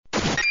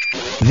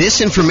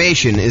This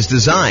information is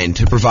designed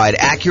to provide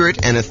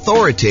accurate and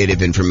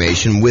authoritative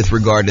information with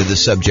regard to the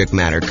subject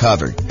matter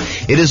covered.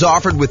 It is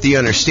offered with the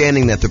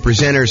understanding that the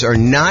presenters are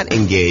not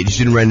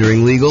engaged in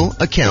rendering legal,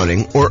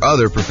 accounting, or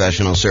other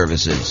professional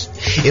services.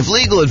 If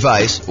legal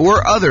advice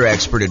or other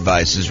expert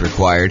advice is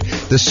required,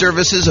 the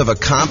services of a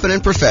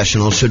competent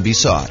professional should be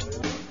sought.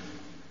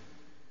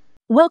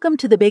 Welcome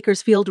to the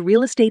Bakersfield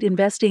Real Estate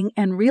Investing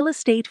and Real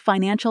Estate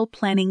Financial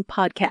Planning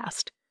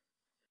Podcast.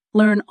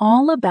 Learn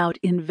all about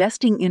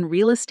investing in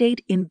real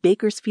estate in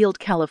Bakersfield,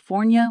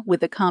 California,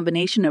 with a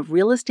combination of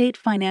real estate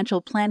financial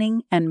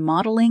planning and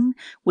modeling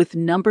with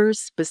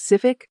numbers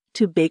specific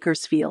to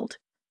Bakersfield.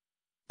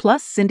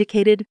 Plus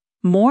syndicated,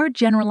 more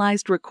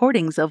generalized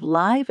recordings of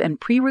live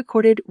and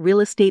pre-recorded real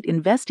estate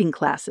investing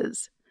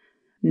classes.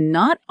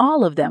 Not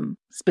all of them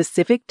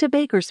specific to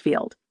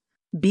Bakersfield.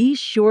 Be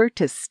sure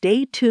to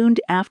stay tuned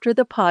after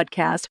the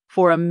podcast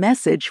for a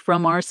message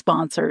from our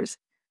sponsors.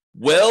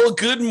 Well,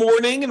 good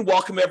morning and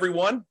welcome,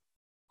 everyone.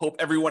 Hope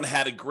everyone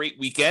had a great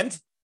weekend.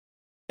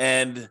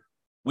 And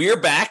we are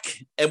back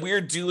and we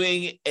are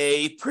doing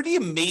a pretty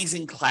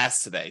amazing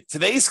class today.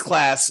 Today's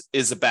class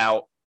is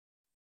about,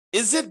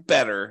 is it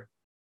better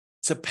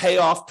to pay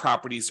off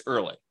properties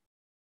early?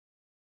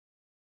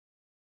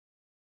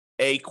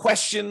 A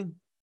question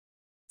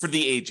for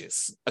the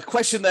ages, a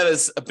question that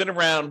has been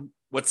around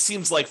what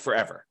seems like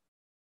forever.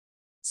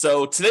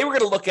 So today we're going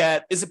to look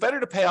at, is it better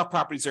to pay off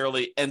properties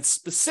early? And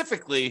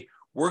specifically,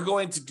 we're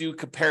going to do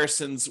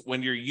comparisons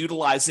when you're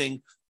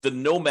utilizing the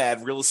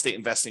Nomad real estate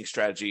investing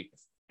strategy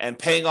and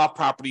paying off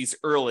properties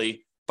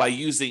early by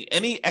using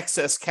any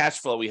excess cash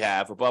flow we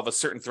have above a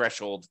certain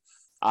threshold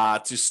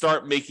to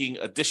start making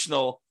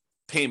additional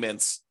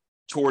payments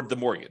toward the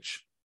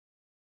mortgage.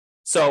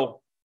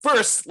 So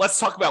first, let's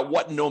talk about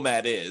what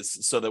Nomad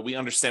is so that we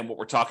understand what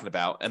we're talking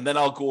about. And then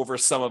I'll go over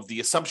some of the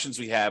assumptions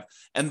we have.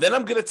 And then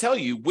I'm going to tell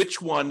you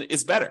which one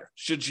is better.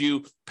 Should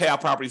you pay out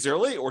properties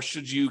early or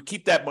should you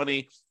keep that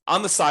money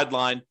on the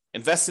sideline,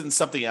 invest in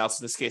something else,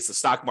 in this case, the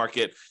stock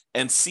market,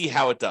 and see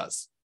how it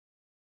does?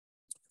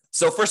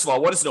 So first of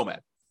all, what is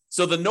Nomad?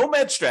 So the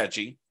Nomad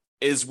strategy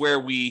is where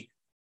we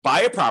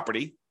buy a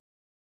property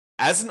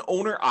as an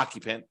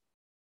owner-occupant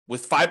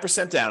with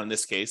 5% down in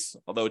this case,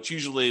 although it's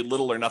usually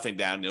little or nothing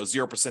down,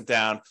 0%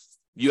 down,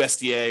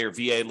 USDA or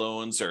VA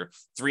loans, or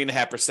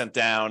 3.5%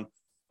 down,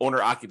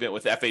 owner-occupant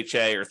with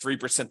FHA, or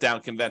 3%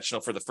 down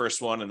conventional for the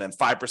first one, and then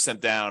 5%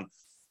 down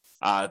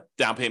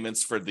down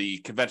payments for the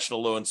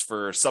conventional loans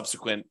for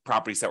subsequent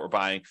properties that we're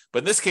buying. But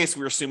in this case,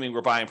 we're assuming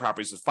we're buying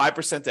properties with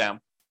 5%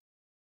 down,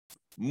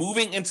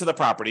 moving into the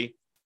property,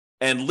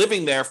 and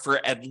living there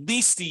for at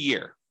least a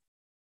year.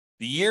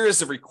 The year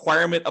is a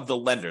requirement of the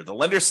lender. The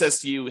lender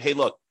says to you, hey,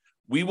 look,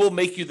 we will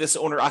make you this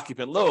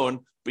owner-occupant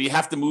loan, but you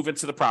have to move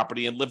into the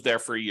property and live there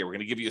for a year. We're going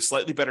to give you a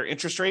slightly better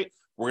interest rate.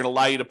 We're going to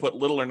allow you to put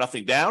little or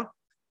nothing down.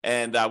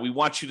 And we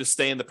want you to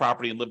stay in the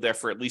property and live there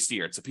for at least a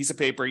year. It's a piece of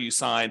paper. You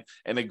sign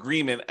an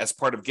agreement as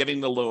part of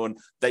getting the loan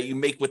that you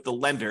make with the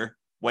lender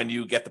when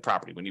you get the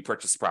property, when you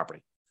purchase the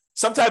property.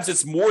 Sometimes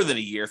it's more than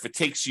a year if it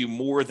takes you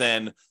more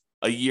than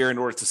a year in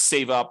order to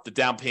save up the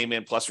down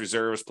payment plus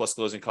reserves plus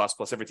closing costs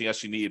plus everything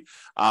else you need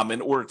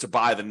in order to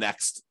buy the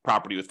next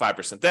property with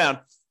 5% down.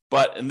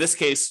 But in this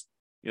case,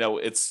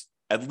 it's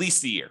at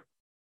least a year.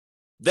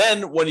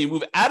 Then when you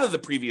move out of the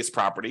previous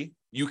property,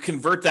 you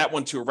convert that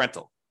one to a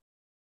rental.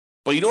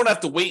 But you don't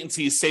have to wait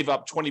until you save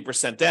up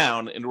 20%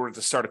 down in order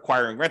to start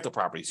acquiring rental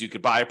properties. You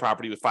could buy a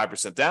property with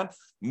 5% down,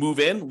 move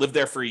in, live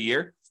there for a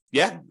year.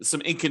 Yeah,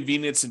 some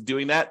inconvenience in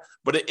doing that,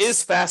 but it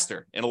is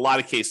faster in a lot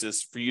of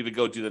cases for you to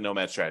go do the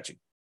Nomad strategy.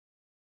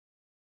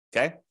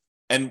 Okay?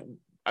 And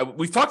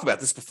we've talked about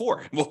this before,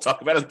 and we'll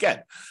talk about it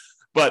again.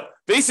 But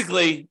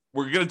basically,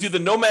 we're going to do the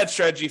Nomad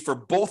strategy for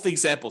both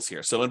examples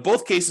here. So in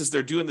both cases,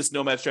 they're doing this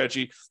Nomad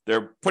strategy.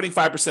 They're putting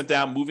 5%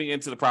 down, moving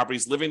into the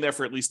properties, living there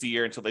for at least a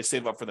year until they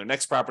save up for their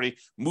next property,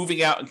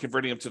 moving out and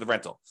converting them to the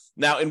rental.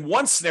 Now, in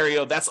one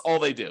scenario, that's all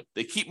they do.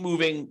 They keep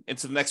moving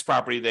into the next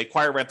property. They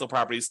acquire rental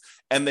properties,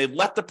 and they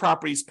let the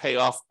properties pay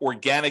off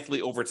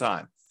organically over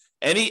time.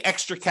 Any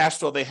extra cash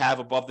flow they have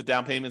above the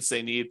down payments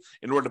they need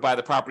in order to buy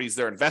the properties,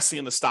 they're investing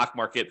in the stock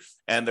market,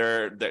 and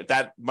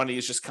that money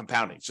is just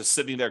compounding, it's just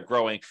sitting there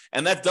growing.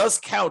 And that does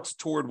count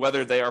toward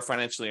whether they are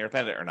financially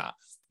independent or not.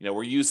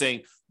 We're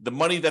using the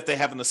money that they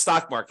have in the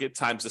stock market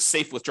times the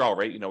safe withdrawal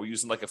rate. We're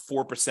using like a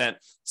 4%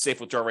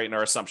 safe withdrawal rate in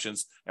our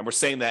assumptions. And we're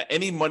saying that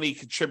any money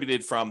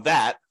contributed from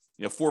that,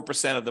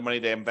 4% of the money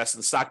they invest in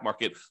the stock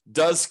market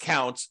does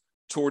count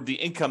toward the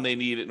income they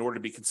need in order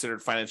to be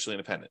considered financially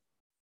independent.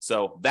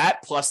 So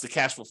that plus the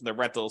cash flow from their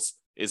rentals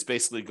is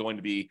basically going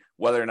to be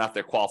whether or not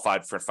they're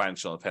qualified for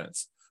financial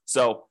independence.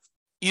 So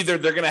either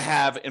they're going to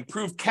have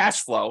improved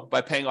cash flow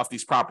by paying off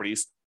these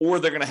properties, or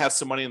they're going to have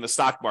some money in the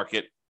stock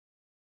market,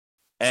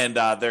 and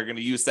they're going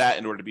to use that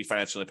in order to be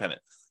financially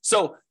independent.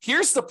 So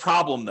here's the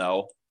problem,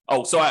 though.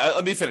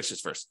 Let me finish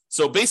this first.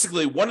 So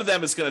basically, one of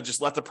them is going to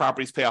just let the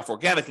properties pay off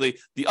organically.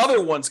 The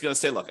other one's going to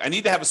say, look, I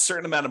need to have a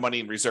certain amount of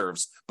money in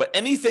reserves, but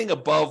anything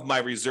above my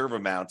reserve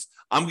amount,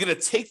 I'm going to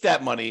take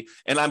that money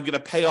and I'm going to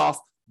pay off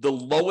the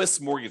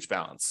lowest mortgage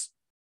balance.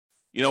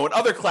 In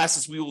other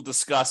classes, we will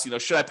discuss,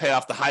 should I pay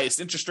off the highest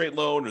interest rate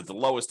loan or the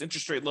lowest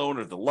interest rate loan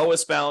or the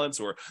lowest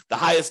balance or the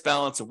highest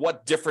balance, and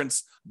what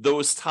difference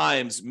those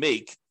times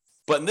make.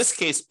 But in this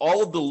case,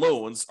 all of the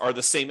loans are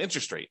the same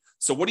interest rate.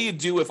 So what do you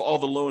do if all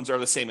the loans are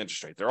the same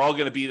interest rate? They're all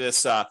going to be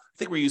this, I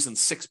think we're using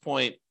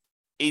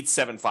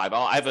 6.875.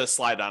 I have a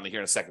slide on it here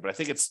in a second, but I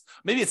think it's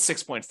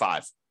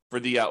 6.5 for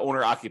the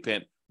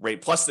owner-occupant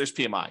rate, plus there's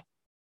PMI.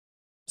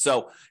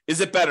 So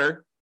is it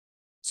better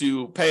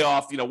to pay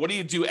off, what do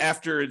you do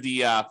after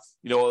the,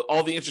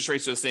 all the interest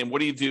rates are the same? What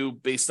do you do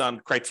based on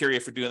criteria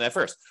for doing that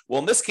first? Well,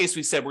 in this case,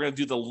 we said we're going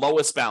to do the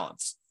lowest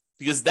balance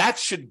because that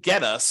should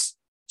get us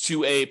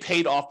to a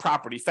paid off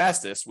property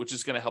fastest, which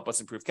is going to help us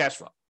improve cash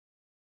flow.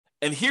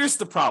 And here's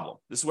the problem.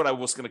 This is what I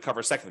was going to cover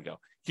a second ago.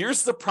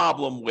 Here's the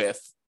problem with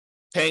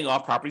paying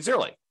off properties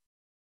early.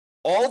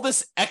 All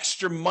this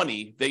extra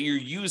money that you're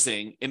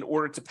using in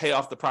order to pay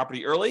off the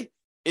property early,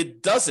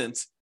 it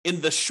doesn't,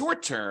 in the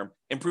short term,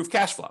 improve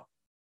cash flow,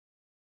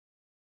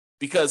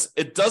 because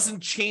it doesn't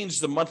change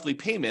the monthly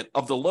payment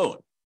of the loan.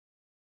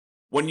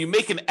 When you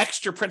make an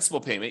extra principal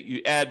payment,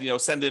 you add,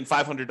 send in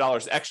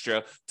 $500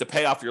 extra to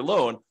pay off your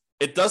loan,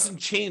 it doesn't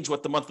change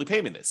what the monthly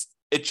payment is.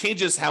 It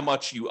changes how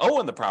much you owe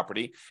on the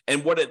property.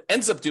 And what it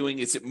ends up doing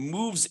is it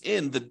moves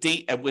in the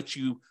date at which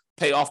you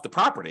pay off the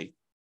property.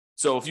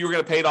 So if you were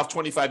going to pay it off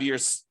 25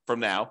 years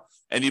from now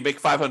and you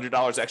make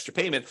 $500 extra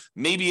payment,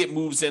 maybe it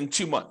moves in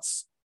 2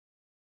 months.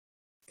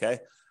 Okay.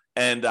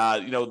 And,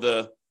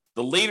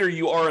 the later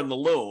you are in the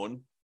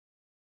loan,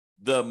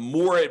 the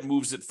more it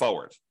moves it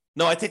forward.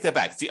 No, I take that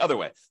back. It's the other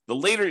way. The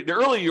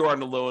earlier you are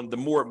in the loan, the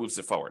more it moves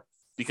it forward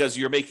because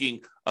you're making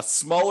a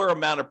smaller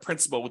amount of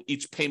principal with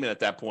each payment at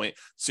that point.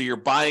 So you're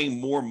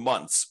buying more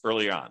months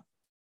early on.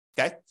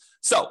 Okay.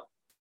 So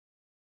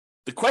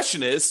the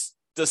question is,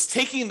 does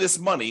taking this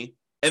money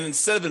and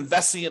instead of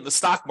investing it in the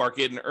stock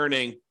market and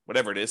earning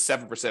whatever it is,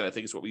 7%, I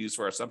think is what we use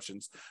for our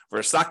assumptions for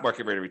a stock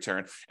market rate of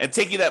return, and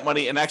taking that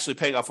money and actually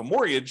paying off a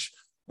mortgage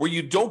where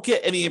you don't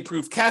get any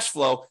improved cash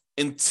flow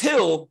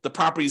until the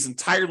property is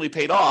entirely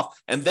paid off.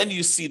 And then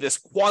you see this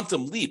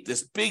quantum leap,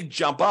 this big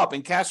jump up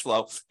in cash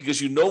flow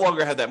because you no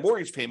longer have that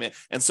mortgage payment.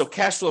 And so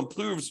cash flow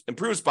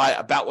improves by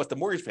about what the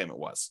mortgage payment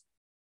was.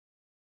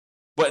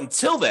 But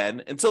until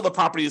then, until the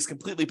property is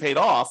completely paid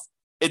off,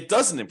 it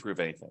doesn't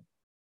improve anything.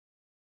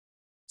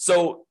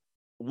 So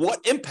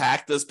what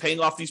impact does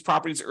paying off these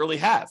properties early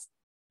have?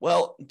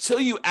 Well, until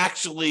you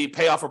actually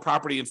pay off a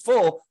property in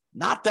full,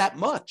 not that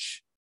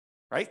much.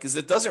 Right? Because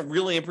it doesn't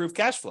really improve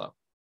cash flow.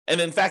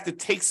 And in fact, it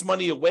takes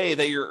money away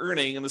that you're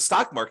earning in the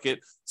stock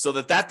market so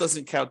that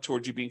doesn't count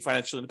towards you being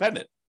financially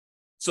independent.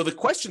 So the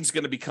question is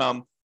going to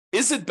become,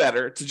 is it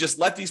better to just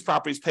let these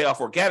properties pay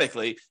off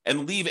organically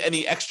and leave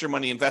any extra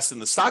money invested in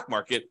the stock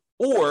market,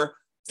 or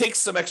take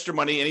some extra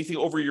money, anything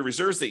over your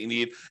reserves that you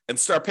need, and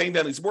start paying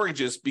down these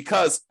mortgages?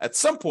 Because at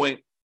some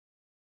point,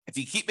 if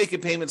you keep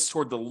making payments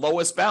toward the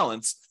lowest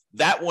balance,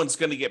 that one's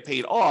going to get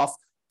paid off.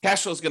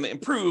 Cash flow is going to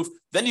improve.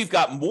 Then you've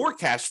got more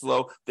cash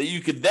flow that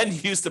you could then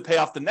use to pay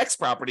off the next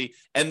property,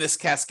 and this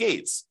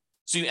cascades.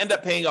 So you end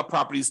up paying off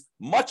properties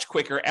much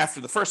quicker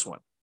after the first one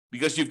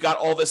because you've got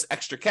all this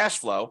extra cash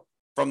flow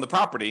from the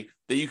property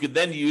that you could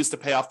then use to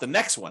pay off the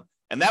next one.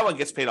 And that one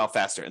gets paid off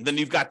faster. And then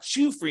you've got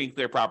 2 free and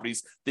clear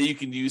properties that you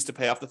can use to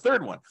pay off the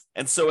third one.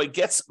 And so it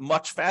gets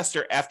much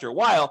faster after a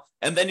while.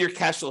 And then your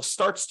cash flow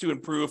starts to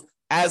improve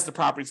as the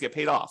properties get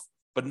paid off,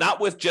 but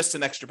not with just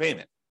an extra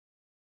payment.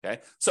 Okay,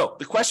 so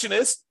the question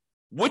is,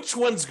 which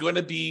one's going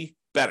to be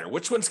better?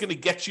 Which one's going to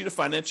get you to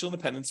financial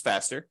independence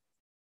faster?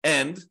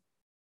 And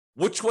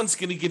which one's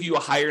going to give you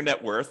a higher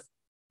net worth?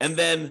 And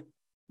then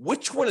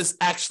which one is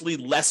actually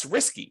less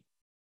risky?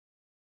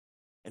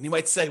 And you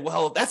might say,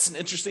 well, that's an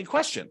interesting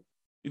question.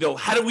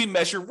 How do we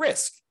measure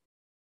risk?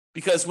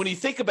 Because when you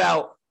think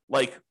about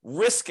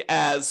risk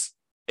as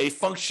a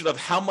function of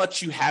how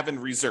much you have in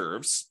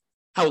reserves,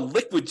 how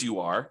liquid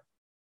you are,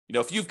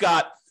 if you've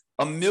got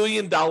 $1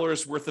 million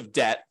worth of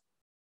debt,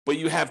 but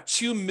you have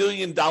 $2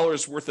 million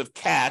worth of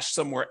cash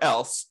somewhere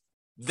else,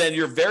 then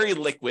you're very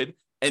liquid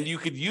and you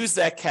could use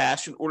that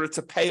cash in order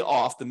to pay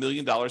off the $1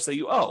 million that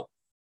you owe.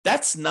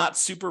 That's not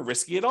super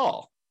risky at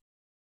all.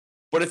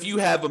 But if you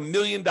have $1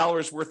 million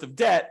worth of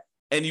debt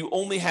and you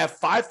only have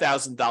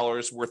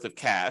 $5,000 worth of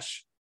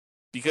cash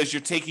because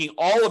you're taking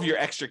all of your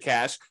extra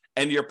cash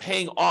and you're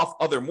paying off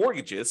other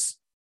mortgages,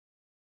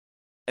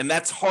 and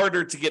that's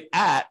harder to get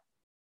at.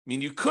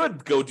 You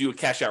could go do a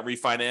cash out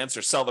refinance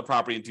or sell the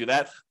property and do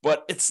that,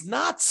 but it's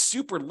not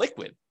super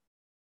liquid.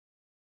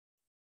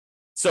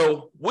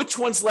 So which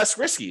one's less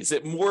risky? Is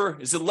it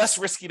less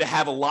risky to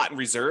have a lot in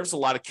reserves, a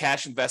lot of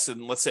cash invested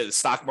in, let's say, the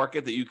stock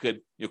market that you could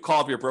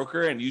call up your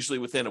broker and usually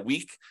within a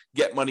week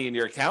get money in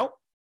your account?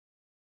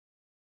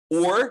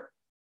 Or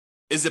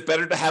is it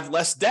better to have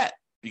less debt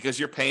because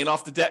you're paying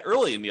off the debt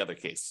early in the other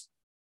case?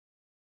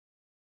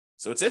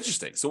 So it's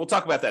interesting. So we'll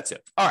talk about that too.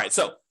 All right.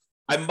 So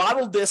I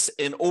modeled this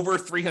in over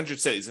 300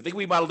 cities. I think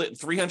we modeled it in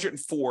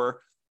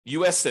 304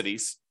 U.S.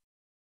 cities.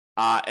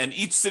 And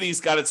each city's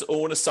got its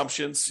own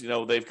assumptions.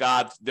 They've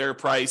got their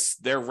price,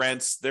 their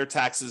rents, their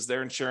taxes,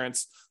 their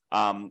insurance,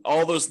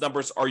 All those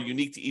numbers are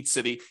unique to each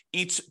city.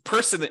 Each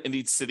person in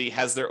each city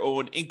has their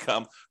own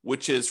income,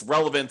 which is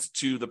relevant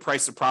to the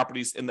price of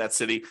properties in that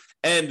city.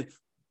 And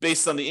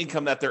based on the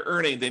income that they're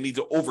earning, they need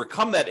to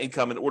overcome that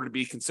income in order to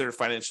be considered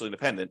financially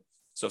independent.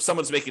 So if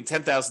someone's making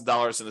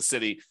 $10,000 in a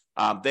city,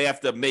 they have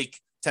to make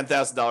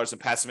 $10,000 in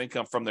passive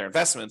income from their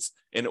investments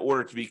in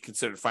order to be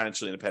considered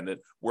financially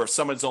independent. Where if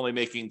someone's only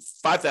making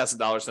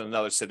 $5,000 in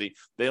another city,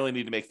 they only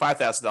need to make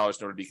 $5,000 in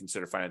order to be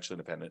considered financially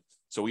independent.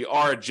 So we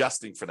are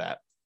adjusting for that.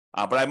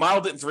 But I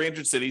modeled it in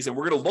 300 cities, and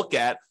we're going to look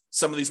at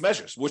some of these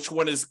measures. Which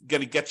one is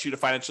going to get you to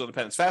financial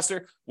independence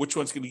faster? Which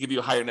one's going to give you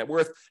a higher net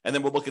worth? And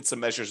then we'll look at some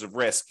measures of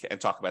risk and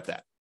talk about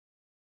that.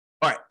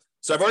 All right.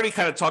 So I've already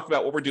kind of talked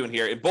about what we're doing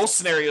here. In both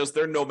scenarios,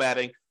 they're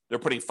nomading. They're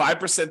putting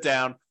 5%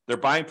 down. They're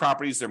buying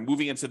properties. They're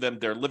moving into them.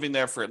 They're living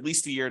there for at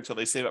least a year until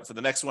they save up for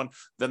the next one.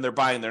 Then they're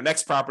buying their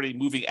next property,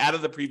 moving out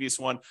of the previous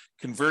one,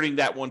 converting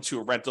that one to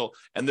a rental,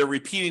 and they're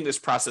repeating this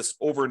process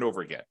over and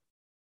over again.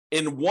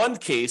 In one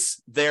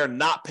case, they're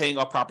not paying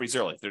off properties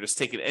early. They're just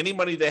taking any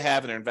money they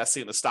have and they're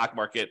investing in the stock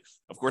market.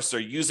 Of course, they're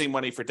using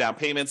money for down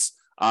payments.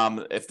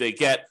 If they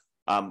get,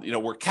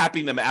 we're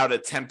capping them out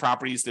at 10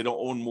 properties. They don't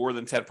own more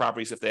than 10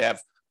 properties. If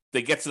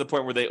they get to the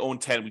point where they own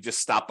 10, we just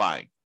stop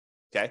buying.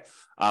 Okay.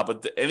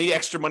 But any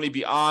extra money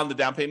beyond the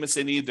down payments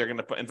they need, they're going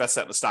to invest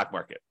that in the stock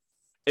market.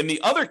 In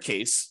the other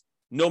case,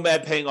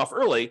 Nomad paying off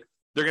early,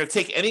 they're going to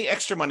take any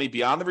extra money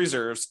beyond the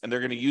reserves and they're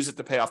going to use it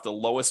to pay off the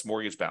lowest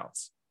mortgage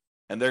balance.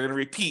 And they're going to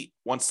repeat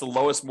once the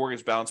lowest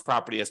mortgage balance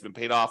property has been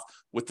paid off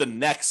with the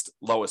next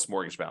lowest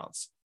mortgage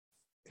balance.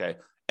 Okay.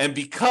 And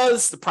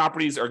because the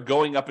properties are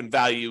going up in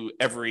value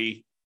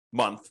every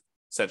month,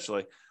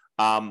 essentially,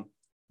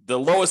 the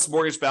lowest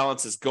mortgage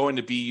balance is going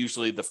to be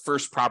usually the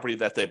first property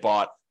that they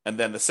bought, and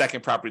then the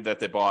second property that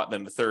they bought, and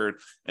then the third.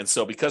 And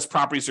so because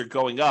properties are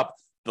going up,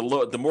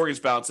 the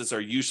mortgage balances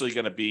are usually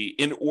going to be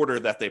in order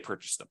that they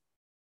purchased them.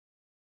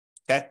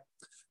 Okay.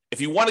 If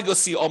you want to go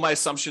see all my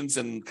assumptions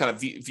and kind of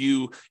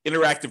view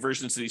interactive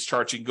versions of these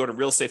charts, you can go to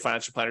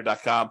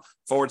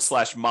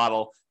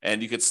realestatefinancialplanner.com/model,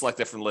 and you can select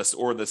that from the list,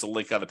 or there's a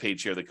link on the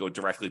page here that go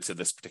directly to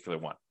this particular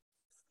one.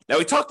 Now,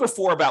 we talked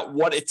before about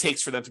what it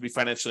takes for them to be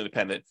financially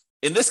independent.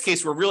 In this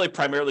case, we're really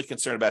primarily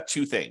concerned about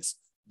two things: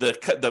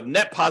 the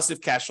net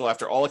positive cash flow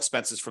after all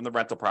expenses from the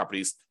rental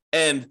properties,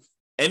 and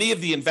any of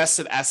the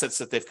invested assets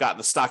that they've got in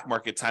the stock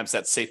market times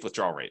that safe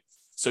withdrawal rate.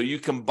 So you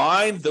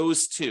combine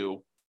those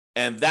two,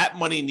 and that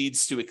money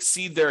needs to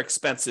exceed their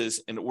expenses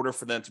in order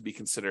for them to be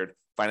considered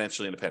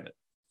financially independent.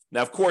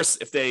 Now, of course,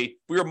 if we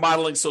were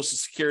modeling Social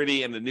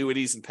Security and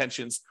annuities and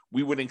pensions,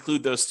 we would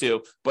include those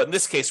too. But in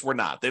this case, we're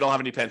not. They don't have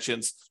any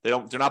pensions.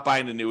 They're not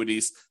buying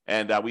annuities,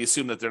 and we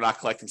assume that they're not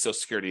collecting Social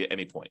Security at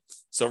any point.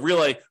 So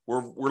really,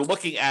 we're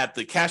looking at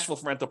the cash flow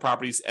from rental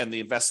properties and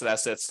the invested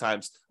assets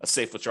times a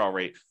safe withdrawal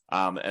rate.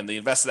 And the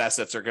invested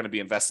assets are going to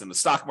be invested in the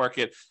stock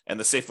market, and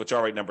the safe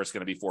withdrawal rate number is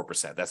going to be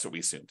 4%. That's what we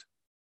assumed.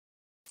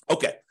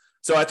 Okay.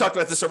 So I talked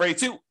about this already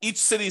too. Each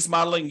city's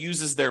modeling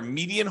uses their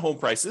median home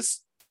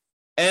prices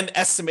and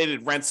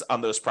estimated rents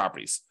on those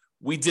properties.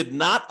 We did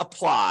not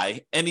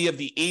apply any of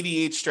the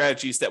 88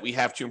 strategies that we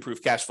have to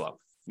improve cash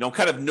flow. I'm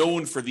kind of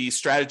known for these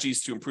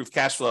strategies to improve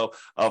cash flow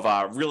of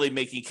really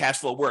making cash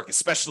flow work,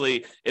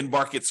 especially in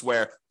markets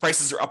where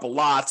prices are up a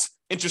lot,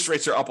 interest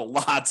rates are up a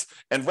lot,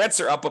 and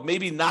rents are up, but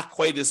maybe not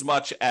quite as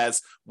much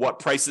as what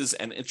prices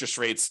and interest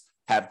rates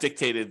have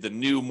dictated the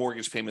new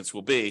mortgage payments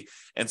will be.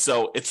 And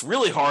so it's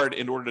really hard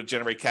in order to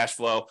generate cash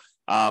flow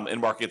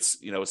in markets,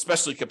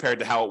 especially compared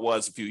to how it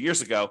was a few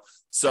years ago.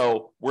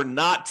 So we're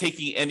not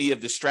taking any of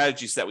the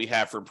strategies that we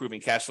have for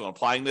improving cash flow and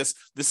applying this.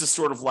 This is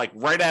sort of like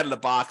right out of the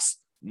box,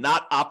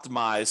 not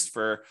optimized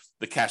for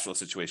the cash flow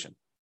situation.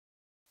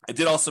 I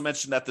did also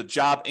mention that the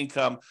job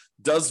income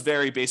does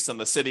vary based on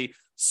the city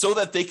so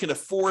that they can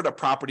afford a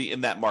property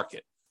in that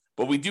market.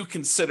 But we do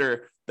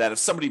consider that if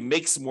somebody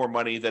makes more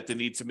money, that they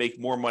need to make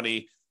more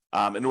money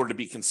in order to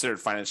be considered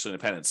financially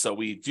independent. So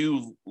we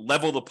do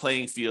level the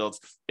playing field.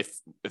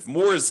 If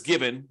more is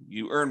given,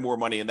 you earn more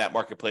money in that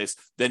marketplace,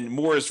 then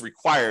more is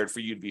required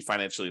for you to be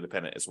financially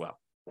independent as well.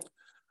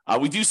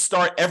 We do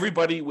start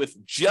everybody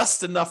with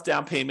just enough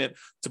down payment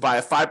to buy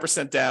a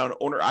 5% down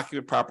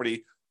owner-occupant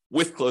property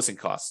with closing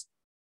costs.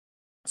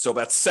 So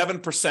about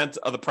 7%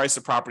 of the price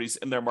of properties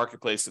in their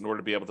marketplace in order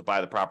to be able to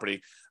buy the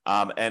property.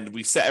 And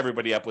we set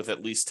everybody up with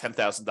at least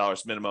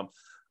 $10,000 minimum.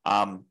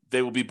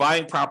 They will be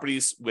buying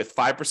properties with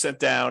 5%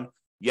 down.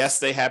 Yes,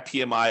 they have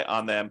PMI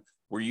on them.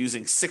 We're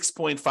using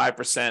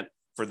 6.5%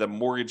 for the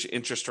mortgage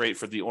interest rate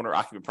for the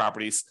owner-occupant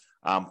properties,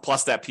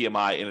 plus that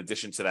PMI in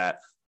addition to that.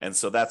 And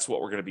so that's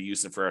what we're going to be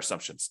using for our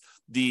assumptions.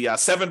 The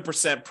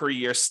 7% per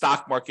year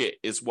stock market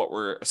is what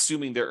we're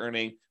assuming they're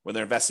earning when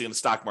they're investing in the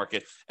stock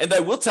market. And I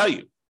will tell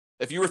you,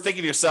 if you were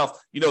thinking to yourself,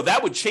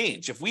 that would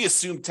change. If we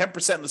assumed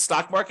 10% in the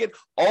stock market,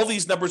 all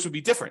these numbers would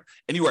be different.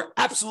 And you are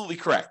absolutely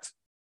correct.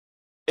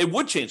 It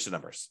would change the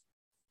numbers.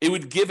 It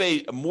would give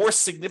a more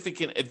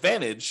significant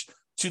advantage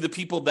to the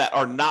people that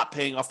are not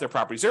paying off their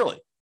properties early,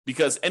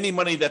 because any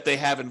money that they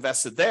have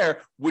invested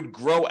there would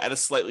grow at a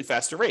slightly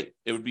faster rate.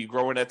 It would be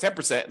growing at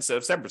 10% instead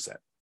of 7%.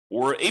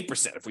 or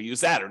 8% if we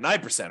use that, or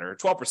 9%, or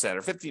 12%,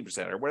 or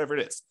 15%, or whatever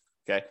it is.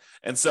 Okay.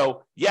 And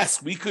so,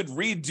 yes, we could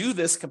redo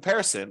this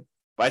comparison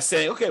by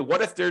saying, okay,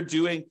 what if they're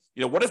doing,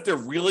 what if they're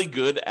really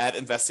good at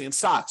investing in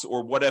stocks?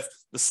 Or what if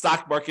the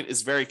stock market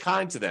is very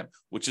kind to them,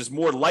 which is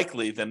more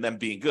likely than them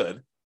being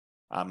good,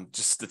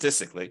 just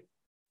statistically.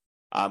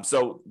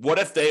 So what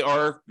if they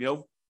are,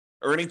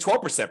 earning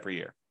 12% per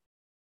year?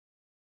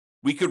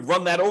 We could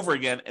run that over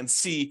again and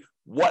see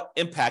what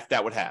impact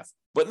that would have.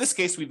 But in this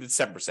case, we did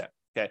 7%.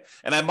 Okay.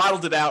 And I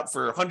modeled it out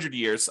for 100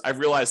 years. I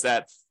realized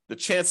that the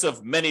chance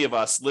of many of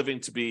us living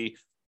to be,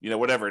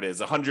 whatever it is,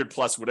 100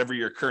 plus, whatever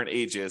your current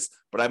age is,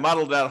 but I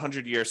modeled it out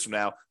 100 years from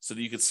now so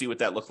that you could see what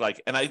that looked like.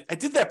 And I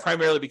did that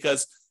primarily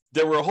because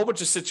there were a whole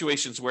bunch of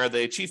situations where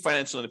they achieved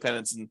financial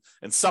independence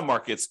in some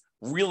markets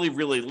really,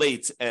 really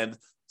late. And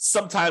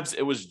sometimes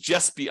it was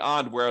just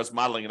beyond where I was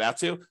modeling it out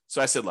to.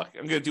 So I said, look,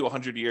 I'm going to do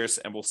 100 years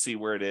and we'll see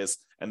where it is.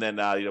 And then,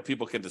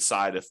 people can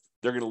decide if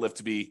they're going to live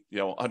to be,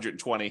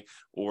 120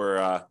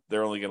 or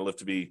they're only going to live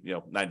to be,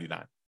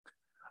 99.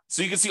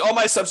 So you can see all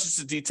my assumptions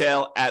in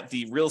detail at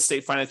the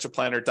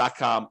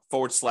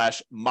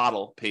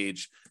realestateFinancialPlanner.com/model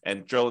page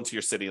and drill into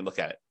your city and look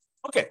at it.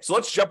 Okay, so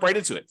let's jump right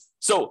into it.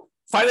 So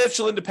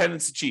financial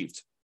independence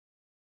achieved.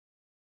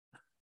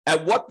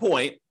 At what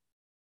point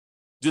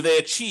do they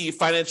achieve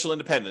financial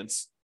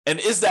independence? And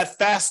is that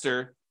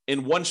faster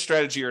in one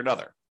strategy or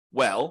another?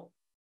 Well,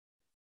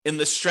 in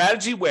the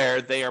strategy where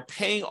they are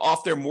paying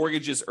off their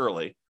mortgages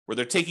early, where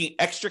they're taking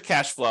extra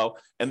cash flow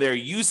and they're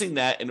using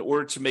that in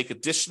order to make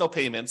additional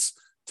payments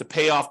to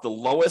pay off the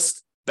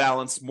lowest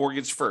balance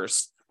mortgage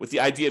first, with the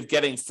idea of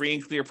getting free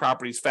and clear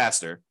properties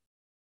faster,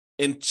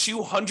 in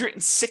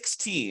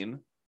 216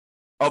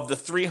 of the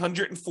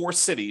 304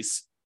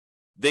 cities,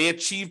 they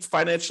achieved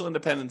financial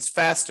independence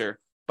faster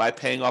by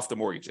paying off the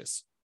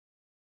mortgages.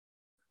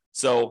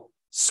 So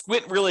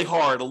squint really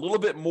hard, a little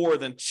bit more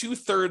than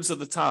 2/3 of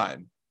the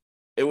time,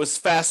 it was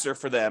faster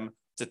for them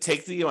to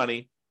take the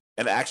money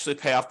and actually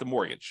pay off the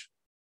mortgage,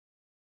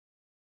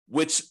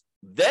 which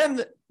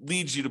then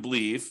leads you to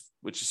believe,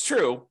 which is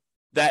true,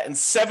 that in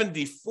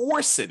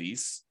 74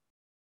 cities,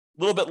 a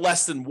little bit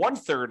less than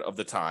 1/3 of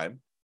the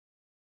time,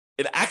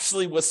 it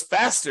actually was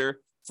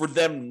faster for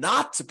them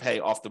not to pay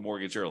off the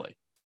mortgage early.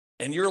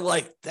 And you're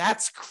like,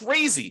 that's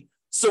crazy.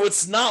 So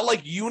it's not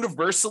like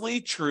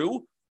universally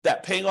true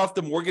that paying off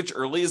the mortgage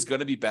early is going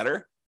to be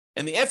better.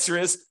 And the answer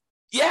is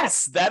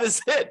yes, that is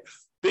it.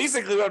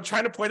 Basically, what I'm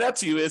trying to point out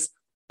to you is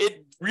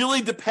it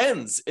really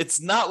depends. It's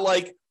not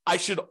like I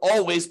should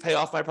always pay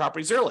off my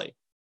properties early.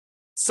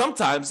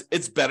 Sometimes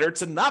it's better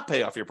to not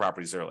pay off your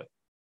properties early.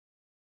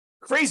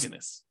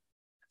 Craziness.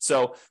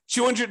 So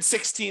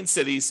 216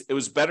 cities, it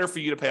was better for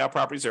you to pay off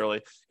properties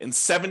early. In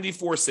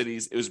 74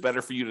 cities, it was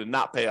better for you to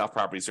not pay off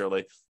properties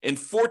early. In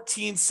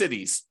 14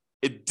 cities,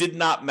 it did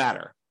not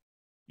matter.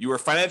 You were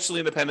financially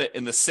independent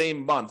in the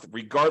same month,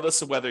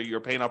 regardless of whether you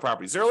were paying off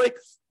properties early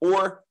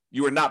or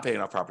you were not paying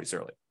off properties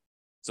early.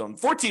 So in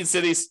 14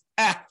 cities,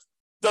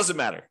 doesn't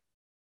matter.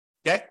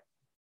 Okay?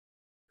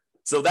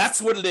 So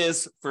that's what it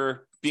is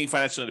for being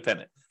financially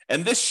independent.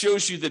 And this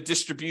shows you the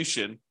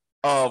distribution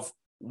of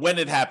when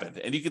it happened.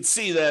 And you can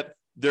see that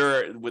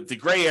there, with the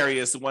gray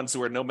areas, the ones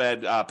who are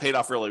Nomad paid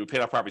off early, we paid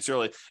off properties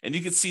early. And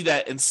you can see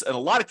that in a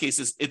lot of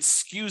cases, it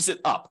skews it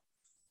up.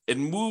 It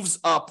moves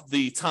up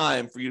the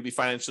time for you to be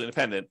financially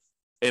independent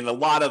in a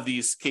lot of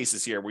these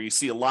cases here, where you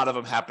see a lot of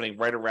them happening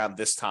right around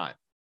this time.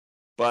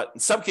 But in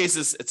some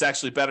cases, it's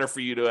actually better for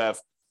you to have,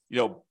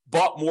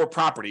 bought more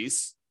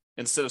properties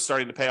instead of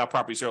starting to pay off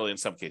properties early in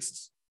some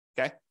cases.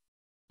 Okay.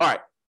 All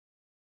right.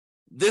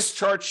 This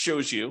chart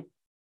shows you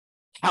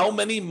how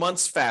many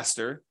months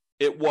faster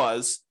it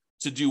was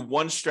to do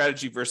one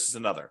strategy versus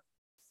another.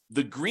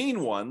 The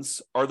green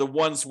ones are the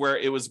ones where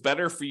it was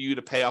better for you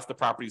to pay off the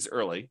properties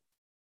early.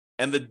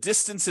 And the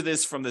distance it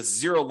is from the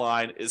zero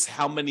line is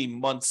how many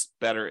months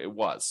better it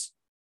was.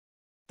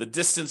 The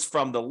distance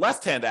from the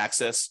left-hand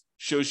axis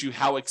shows you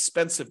how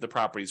expensive the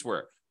properties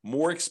were.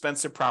 More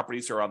expensive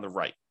properties are on the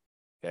right.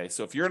 Okay,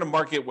 so if you're in a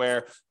market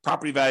where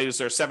property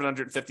values are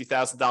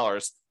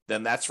 $750,000,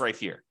 then that's right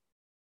here.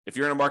 If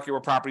you're in a market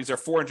where properties are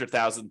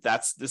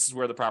 $400,000, this is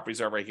where the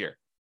properties are right here.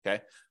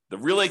 Okay, the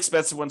really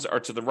expensive ones are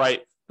to the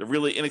right. The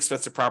really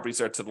inexpensive properties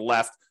are to the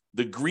left.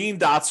 The green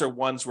dots are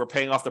ones where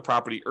paying off the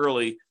property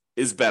early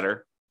is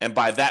better, and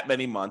by that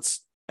many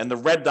months. And the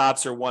red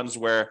dots are ones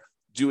where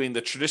doing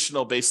the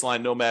traditional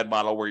baseline Nomad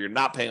model, where you're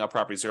not paying off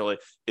properties early,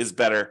 is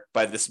better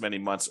by this many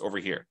months over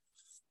here.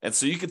 And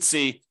so you can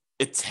see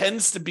it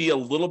tends to be a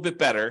little bit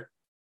better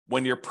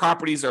when your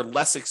properties are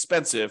less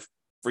expensive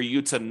for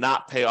you to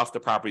not pay off the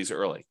properties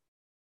early.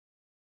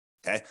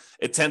 Okay,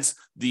 it tends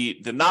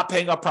the not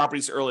paying off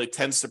properties early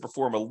tends to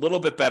perform a little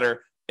bit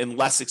better in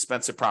less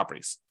expensive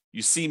properties.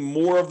 You see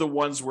more of the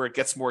ones where it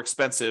gets more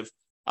expensive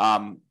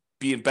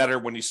being better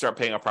when you start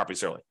paying off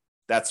properties early.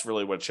 That's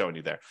really what it's showing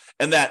you there.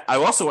 And that I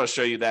also want to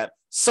show you that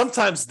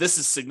sometimes this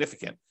is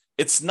significant.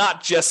 It's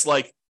not just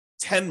like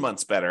 10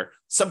 months better.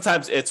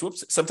 Sometimes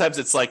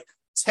it's like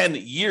 10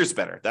 years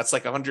better. That's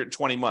like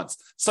 120 months.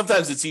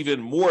 Sometimes it's even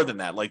more than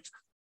that, like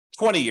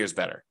 20 years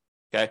better.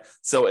 Okay,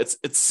 so it's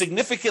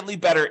significantly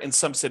better in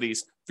some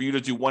cities for you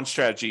to do one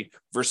strategy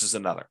versus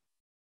another.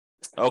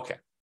 Okay.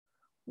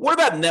 What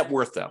about net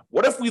worth, though?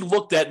 What if we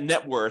looked at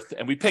net worth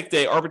and we picked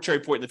an arbitrary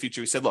point in the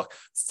future? We said, look,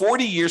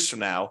 40 years from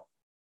now,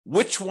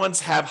 which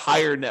ones have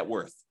higher net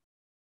worth?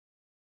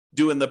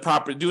 Doing the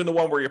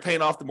one where you're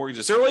paying off the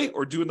mortgages early,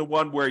 or doing the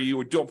one where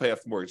you don't pay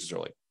off the mortgages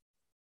early?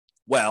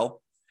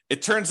 Well,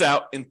 it turns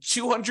out in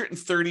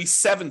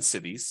 237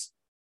 cities,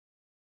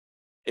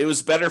 it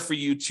was better for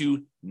you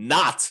to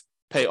not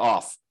pay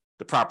off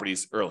the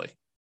properties early.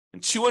 In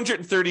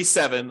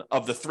 237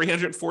 of the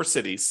 304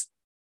 cities,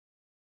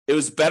 it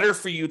was better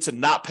for you to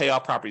not pay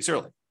off properties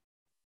early.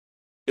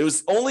 It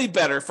was only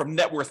better from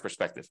net worth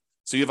perspective.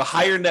 So you have a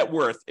higher net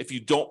worth if you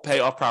don't pay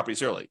off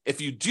properties early.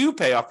 If you do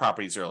pay off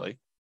properties early,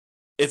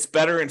 it's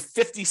better in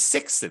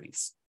 56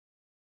 cities.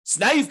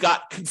 So now you've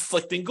got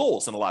conflicting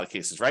goals in a lot of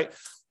cases, right?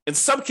 In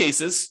some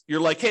cases,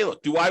 you're like, hey,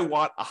 look, do I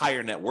want a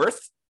higher net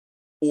worth,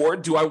 or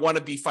do I want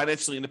to be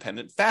financially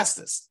independent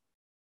fastest?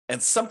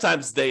 And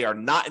sometimes they are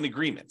not in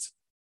agreement.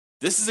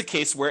 This is a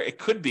case where it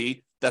could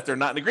be that they're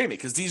not in agreement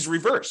because these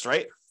reverse,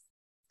 right?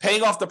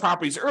 Paying off the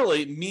properties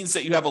early means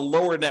that you have a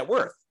lower net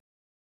worth,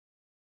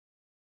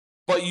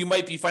 but you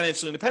might be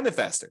financially independent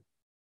faster.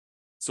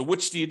 So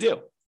which do you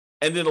do?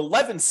 And in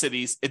 11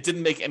 cities, it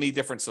didn't make any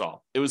difference at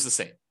all. It was the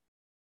same.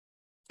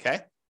 Okay?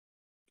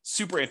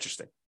 Super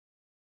interesting.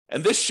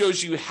 And this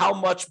shows you how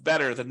much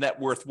better the net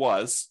worth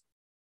was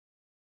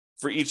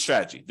for each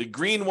strategy. The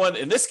green one,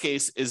 in this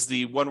case, is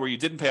the one where you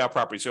didn't pay off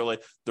properties early.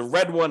 The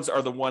red ones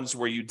are the ones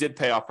where you did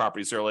pay off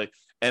properties early.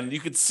 And you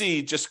can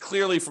see just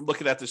clearly from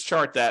looking at this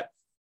chart that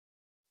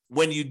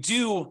when you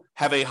do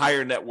have a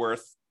higher net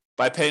worth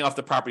by paying off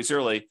the properties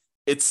early,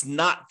 it's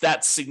not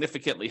that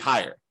significantly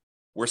higher.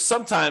 Where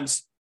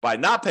sometimes by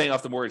not paying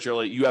off the mortgage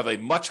early, you have a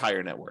much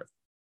higher net worth.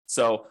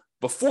 So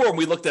before, when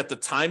we looked at the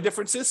time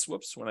differences,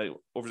 when I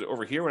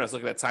over here, when I was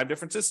looking at time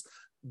differences,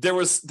 there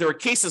were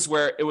cases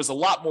where it was a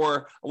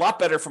lot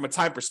better from a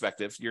time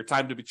perspective. Your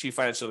time to achieve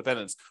financial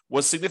independence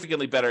was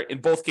significantly better in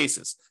both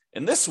cases.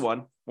 In this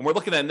one, when we're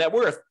looking at net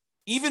worth,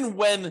 even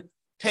when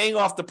paying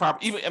off the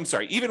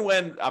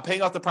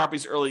paying off the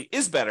properties early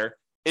is better,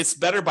 it's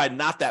better by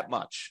not that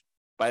much,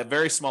 by a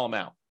very small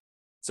amount.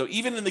 So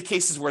even in the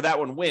cases where that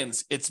one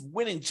wins, it's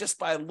winning just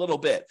by a little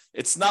bit.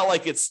 It's not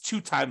like it's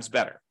 2 times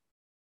better.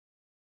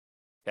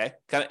 Okay,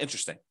 kind of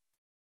interesting.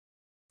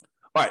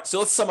 All right, so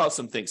let's sum up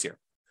some things here.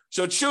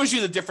 So it shows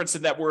you the difference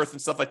in net worth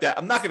and stuff like that.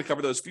 I'm not going to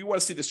cover those. If you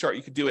want to see this chart,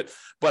 you can do it.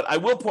 But I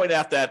will point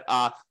out that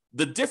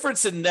the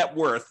difference in net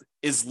worth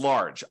is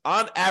large.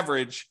 On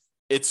average,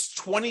 it's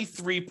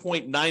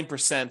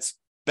 23.9%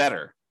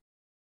 better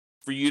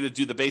for you to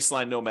do the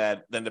baseline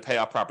Nomad than to pay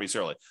off properties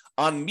early.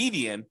 On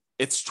median,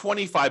 it's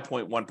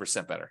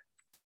 25.1% better.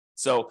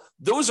 So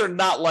those are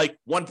not like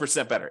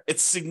 1% better.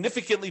 It's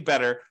significantly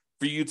better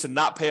for you to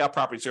not pay off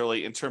properties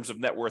early in terms of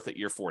net worth at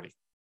year 40.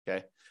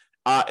 Okay.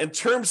 In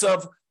terms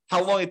of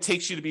how long it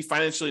takes you to be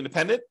financially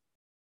independent,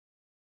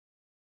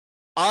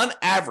 on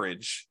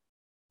average,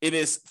 it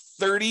is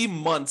 30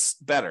 months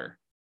better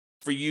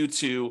for you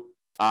to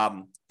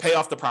pay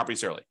off the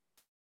properties early.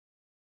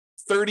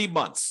 30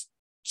 months,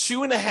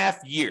 2.5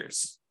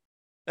 years.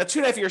 Now,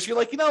 2.5 years, you're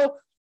like,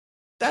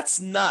 that's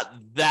not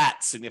that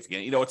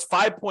significant. It's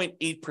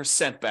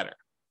 5.8% better.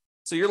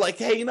 So you're like,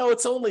 hey,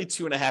 it's only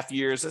 2.5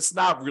 years. It's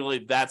not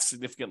really that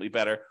significantly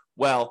better.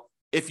 Well,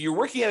 if you're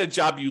working at a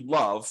job you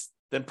love,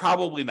 then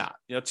probably not.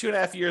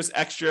 2.5 years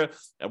extra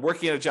and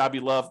working at a job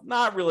you love,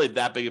 not really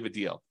that big of a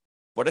deal.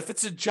 But if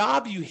it's a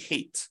job you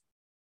hate,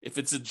 if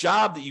it's a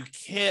job that you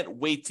can't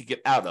wait to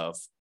get out of,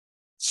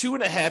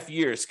 2.5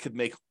 years could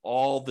make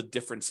all the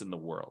difference in the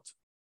world.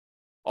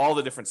 All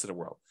the difference in the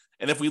world.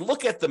 And if we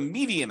look at the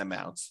median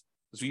amount,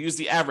 because we use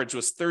the average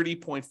was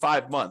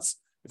 30.5 months.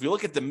 If you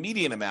look at the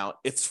median amount,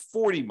 it's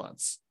 40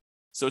 months.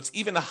 So it's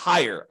even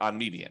higher on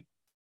median.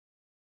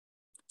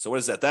 So what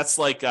is that? That's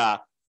like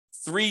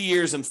 3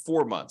 years and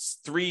 4 months,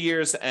 3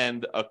 years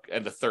and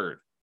a third.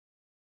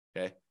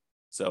 Okay.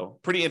 So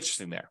pretty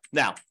interesting there.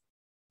 Now,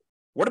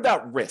 what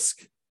about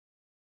risk?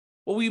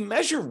 Well, we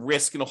measure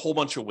risk in a whole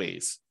bunch of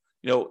ways.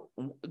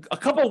 A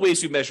couple of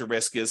ways we measure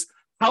risk is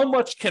how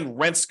much can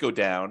rents go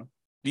down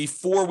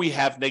before we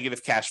have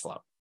negative cash flow?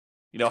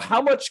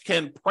 How much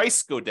can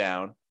price go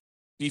down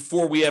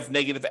before we have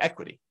negative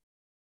equity?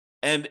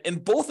 And in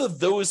both of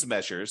those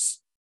measures,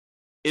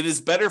 it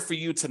is better for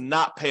you to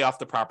not pay off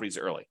the properties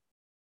early.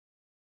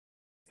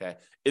 Okay.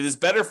 It is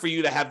better for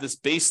you to have this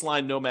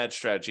baseline Nomad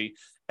strategy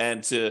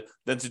and to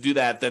do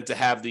that than to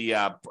have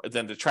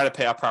than to try to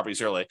pay off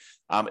properties early.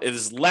 It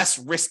is less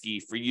risky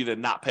for you to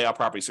not pay off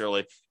properties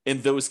early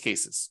in those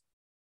cases.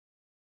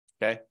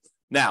 Okay.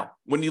 Now,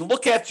 when you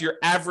look at your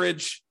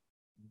average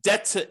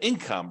debt to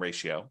income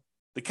ratio,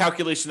 the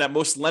calculation that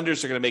most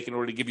lenders are going to make in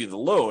order to give you the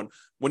loan,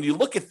 when you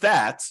look at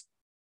that,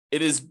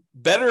 it is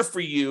better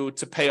for you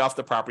to pay off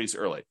the properties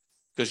early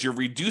because you're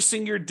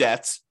reducing your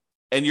debt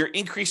and you're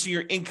increasing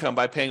your income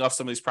by paying off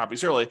some of these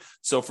properties early.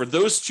 So for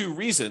those two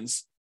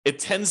reasons, it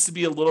tends to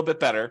be a little bit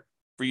better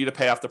for you to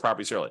pay off the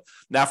properties early.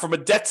 Now, from a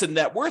debt to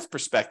net worth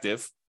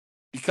perspective,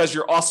 because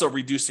you're also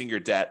reducing your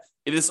debt,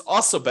 it is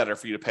also better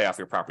for you to pay off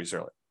your properties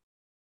early.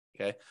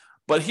 Okay.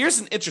 But here's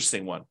an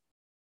interesting one.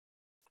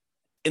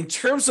 In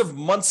terms of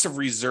months of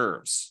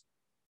reserves,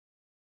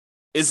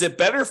 is it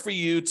better for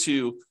you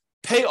to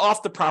pay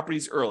off the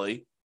properties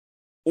early,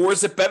 or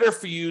is it better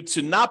for you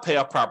to not pay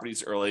off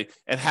properties early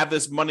and have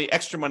this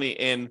extra money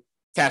in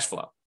cash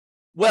flow?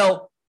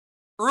 Well,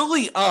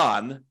 early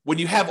on, when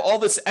you have all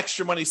this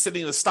extra money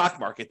sitting in the stock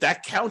market,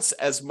 that counts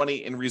as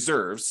money in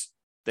reserves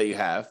that you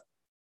have.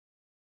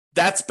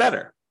 That's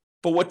better.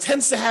 But what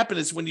tends to happen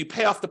is when you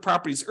pay off the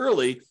properties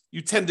early,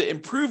 you tend to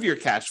improve your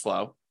cash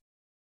flow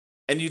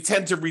and you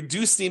tend to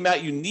reduce the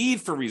amount you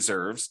need for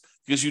reserves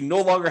because you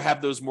no longer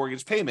have those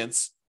mortgage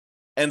payments.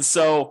 And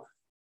so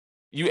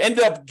you end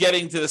up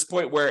getting to this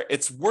point where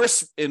it's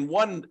worse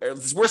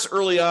it's worse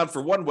early on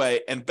for one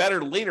way and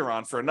better later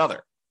on for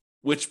another,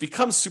 which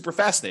becomes super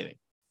fascinating.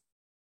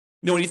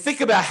 You know, when you think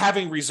about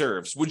having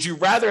reserves, would you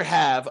rather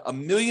have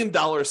 $1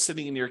 million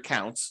sitting in your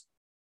accounts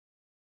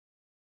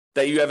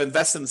that you have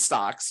invested in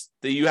stocks,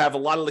 that you have a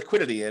lot of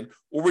liquidity in,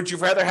 or would you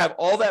rather have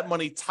all that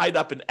money tied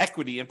up in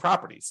equity and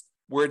properties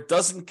where it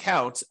doesn't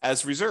count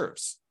as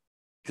reserves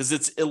because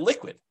it's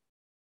illiquid?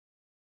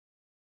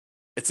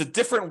 It's a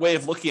different way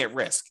of looking at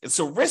risk. And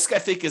so risk, I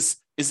think, is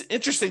an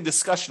interesting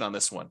discussion on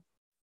this one.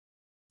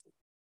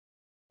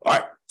 All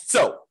right,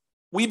 so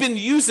we've been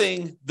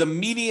using the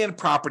median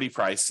property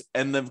price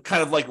and the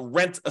kind of like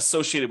rent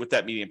associated with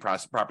that median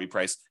property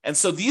price. And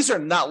so these are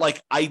not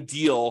like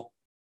ideal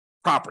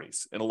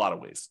properties in a lot of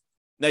ways.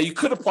 Now, you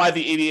could apply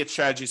the 88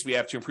 strategies we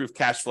have to improve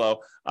cash flow,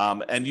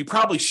 and you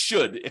probably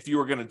should if you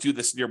were going to do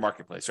this in your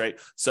marketplace, right?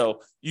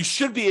 So you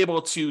should be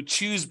able to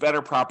choose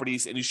better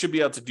properties, and you should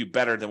be able to do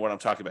better than what I'm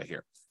talking about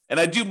here. And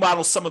I do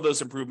model some of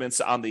those improvements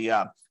on the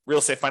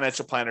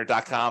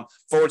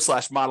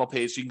realestatefinancialplanner.com/model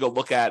page. You can go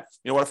look at,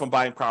 what if I'm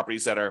buying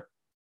properties that are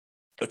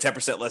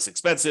 10% less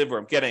expensive, or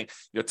I'm getting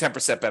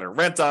 10% better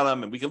rent on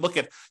them, and we can look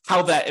at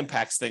how that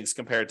impacts things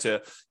compared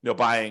to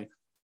buying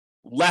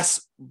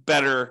less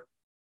better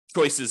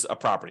choices of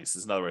properties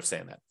is another way of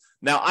saying that.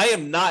 Now, I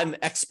am not an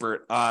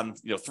expert on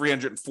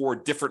 304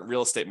 different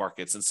real estate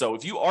markets. And so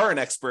if you are an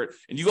expert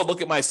and you go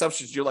look at my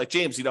assumptions, you're like,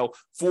 James,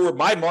 for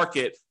my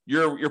market,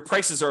 your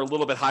prices are a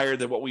little bit higher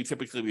than what we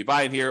typically be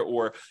buying here,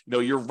 or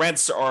your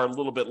rents are a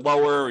little bit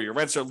lower, or your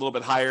rents are a little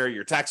bit higher,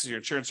 your taxes, your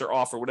insurance are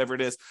off, or whatever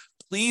it is,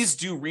 please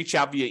do reach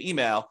out via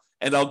email.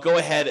 And I'll go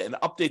ahead and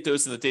update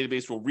those in the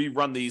database. We'll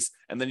rerun these,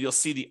 and then you'll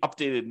see the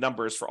updated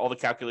numbers for all the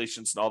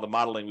calculations and all the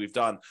modeling we've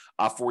done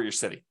for your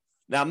city.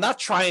 Now, I'm not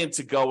trying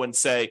to go and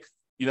say,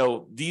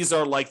 these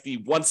are like the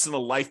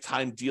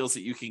once-in-a-lifetime deals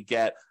that you can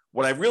get.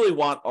 What I really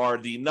want are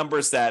the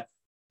numbers that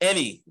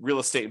any real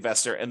estate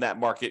investor in that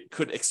market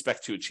could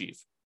expect to achieve.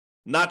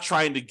 Not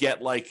trying to get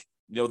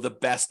the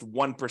best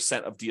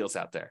 1% of deals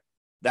out there.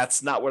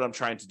 That's not what I'm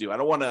trying to do. I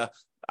don't want to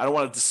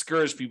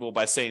discourage people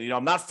by saying,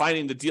 I'm not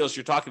finding the deals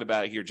you're talking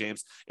about here,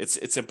 James.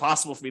 It's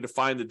impossible for me to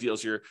find the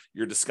deals you're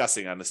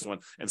discussing on this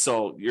one. And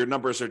so your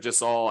numbers are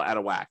just all out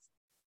of whack.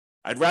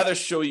 I'd rather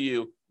show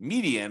you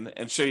median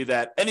and show you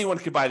that anyone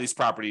could buy these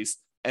properties,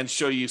 and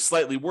show you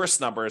slightly worse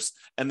numbers.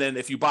 And then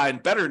if you buy in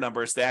better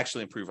numbers, they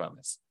actually improve on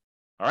this.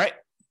 All right.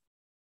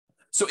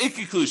 So in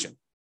conclusion,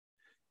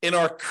 in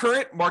our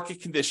current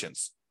market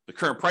conditions, the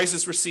current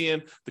prices we're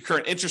seeing, the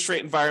current interest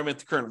rate environment,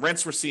 the current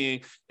rents we're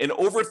seeing in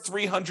over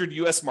 300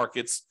 US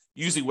markets,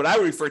 using what I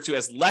would refer to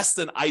as less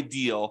than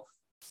ideal,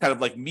 kind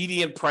of like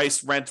median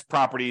price rent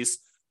properties,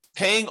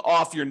 paying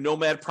off your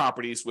Nomad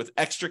properties with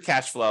extra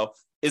cash flow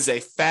is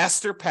a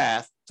faster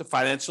path to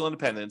financial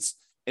independence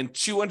in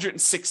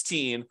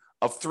 216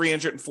 of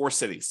 304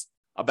 cities.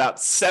 About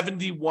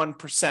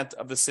 71%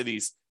 of the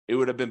cities, it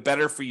would have been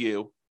better for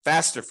you,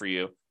 faster for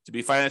you, to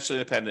be financially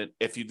independent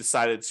if you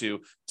decided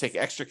to take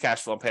extra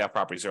cash flow and pay off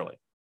properties early.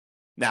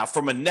 Now,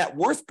 from a net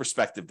worth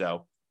perspective,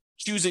 though,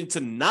 choosing to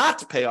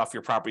not pay off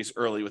your properties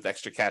early with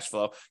extra cash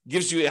flow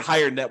gives you a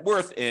higher net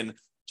worth in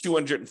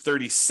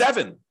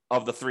 237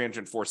 of the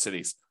 304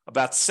 cities,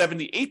 about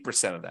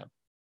 78% of them.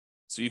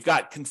 So you've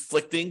got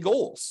conflicting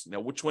goals.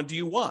 Which one do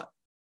you want?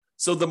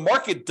 So the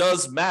market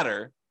does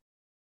matter,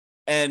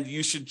 and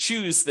you should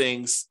choose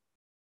things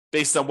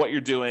based on what you're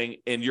doing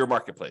in your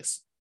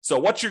marketplace. So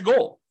what's your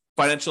goal?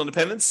 Financial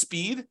independence,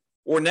 speed,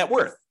 or net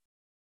worth?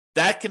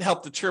 That can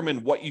help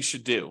determine what you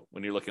should do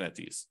when you're looking at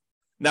these.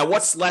 Now,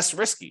 what's less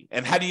risky,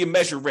 and how do you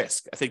measure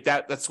risk? I think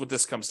that's what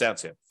this comes down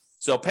to.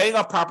 So paying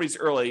off properties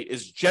early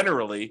is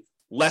generally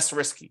less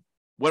risky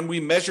when we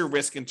measure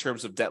risk in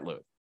terms of debt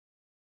load,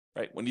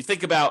 right? When you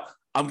think about,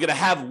 I'm going to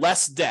have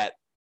less debt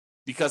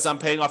because I'm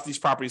paying off these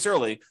properties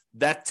early,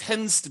 that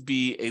tends to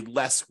be a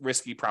less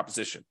risky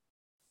proposition.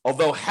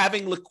 Although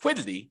having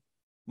liquidity,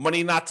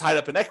 money not tied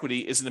up in equity,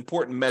 is an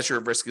important measure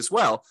of risk as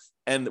well.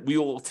 And we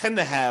will tend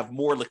to have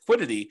more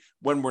liquidity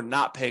when we're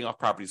not paying off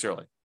properties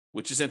early,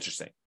 which is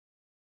interesting.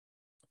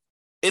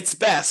 It's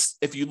best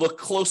if you look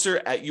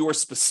closer at your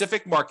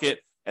specific market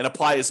and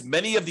apply as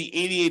many of the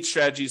 88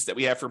 strategies that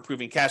we have for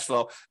improving cash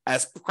flow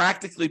as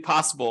practically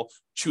possible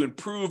to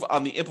improve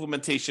on the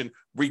implementation,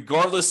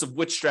 regardless of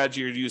which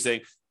strategy you're using,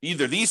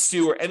 either these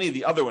two or any of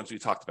the other ones we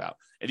talked about.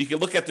 And you can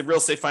look at the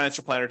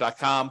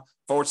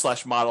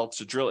realestatefinancialplanner.com/model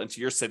to drill into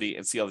your city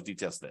and see all the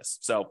details of this.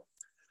 So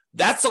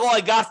that's all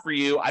I got for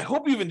you. I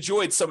hope you've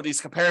enjoyed some of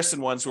these comparison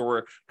ones where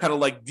we're kind of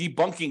like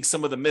debunking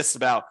some of the myths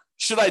about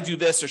should I do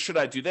this or should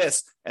I do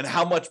this, and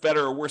how much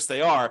better or worse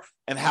they are,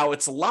 and how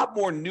it's a lot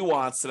more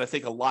nuanced than I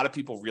think a lot of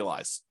people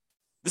realize.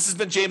 This has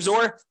been James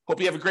Orr. Hope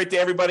you have a great day,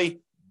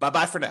 everybody.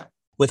 Bye-bye for now.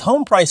 With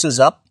home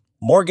prices up,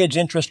 mortgage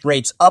interest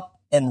rates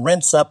up, and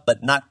rents up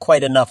but not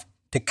quite enough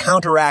to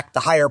counteract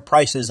the higher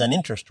prices and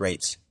interest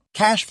rates,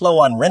 cash flow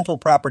on rental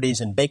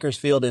properties in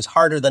Bakersfield is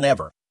harder than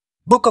ever.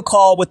 Book a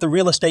call with the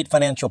Real Estate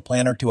Financial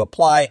Planner to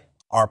apply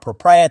our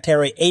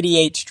proprietary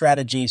 88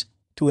 strategies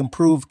to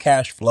improve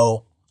cash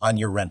flow on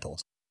your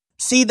rentals.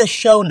 See the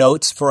show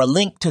notes for a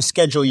link to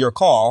schedule your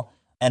call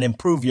and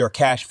improve your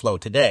cash flow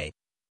today.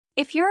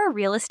 If you're a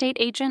real estate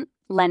agent,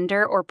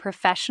 lender, or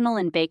professional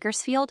in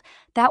Bakersfield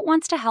that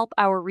wants to help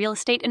our real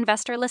estate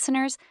investor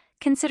listeners,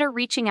 consider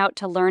reaching out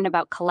to learn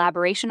about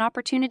collaboration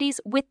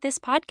opportunities with this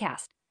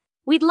podcast.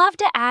 We'd love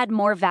to add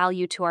more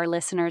value to our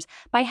listeners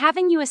by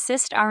having you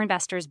assist our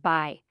investors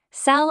buy,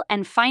 sell,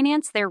 and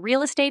finance their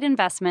real estate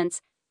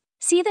investments.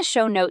 See the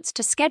show notes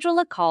to schedule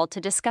a call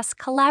to discuss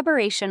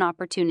collaboration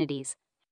opportunities.